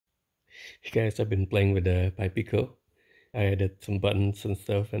Hey guys, I've been playing with the Pico. I added some buttons and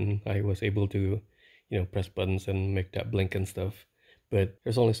stuff, and I was able to, press buttons and make that blink and stuff. But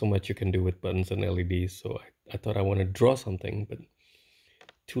there's only so much you can do with buttons and LEDs, so I thought I want to draw something, but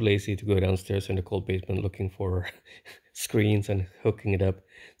too lazy to go downstairs in the cold basement looking for screens and hooking it up.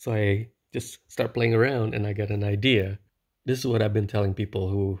 So I just start playing around, and I got an idea. This is what I've been telling people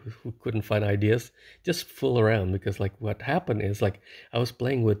who couldn't find ideas. Just fool around, because like what happened is like I was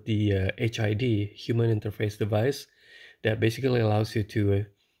playing with the HID, human interface device, that basically allows you to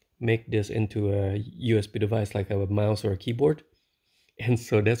make this into a USB device like a mouse or a keyboard. And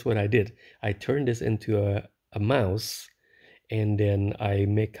so that's what I did. I turned this into a mouse, and then I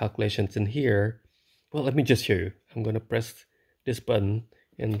make calculations in here. Well, let me just show you. I'm gonna press this button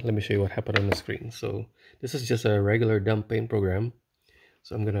and let me show you what happened on the screen. So this is just a regular dumb paint program.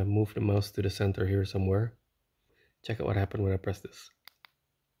 So I'm gonna move the mouse to the center here somewhere. Check out what happened when I press this.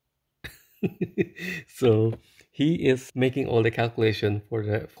 So he is making all the calculation for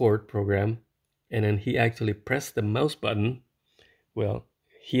the Ford program, and then he actually pressed the mouse button. Well,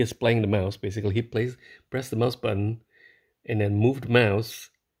 he is playing the mouse basically. He press the mouse button and then move the mouse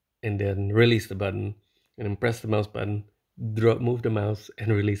and then release the button, and then press the mouse button, move the mouse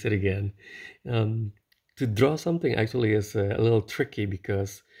and release it again. To draw something actually is a little tricky,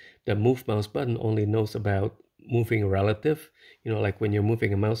 because the move mouse button only knows about moving relative. Like when you're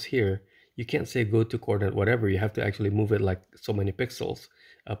moving a mouse here, you can't say go to coordinate whatever. You have to actually move it like so many pixels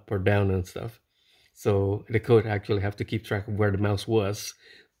up or down and stuff. So the code actually have to keep track of where the mouse was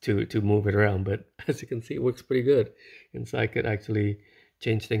to move it around. But as you can see, it works pretty good. And so I could actually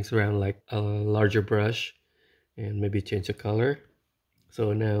change things around, like a larger brush, and maybe change the color.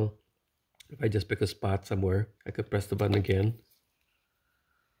 So now if I just pick a spot somewhere, I could press the button again,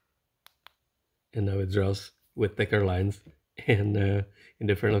 and now it draws with thicker lines and in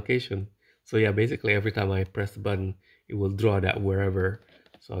different location. So yeah, basically every time I press the button, it will draw that wherever.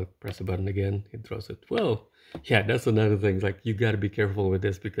 So I'll press the button again, it draws it. Well, yeah, that's another thing. Like, you got to be careful with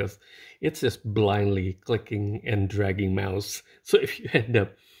this, because it's just blindly clicking and dragging mouse. So if you end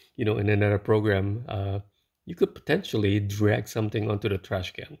up, in another program, you could potentially drag something onto the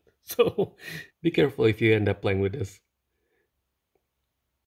trash can. So be careful if you end up playing with this.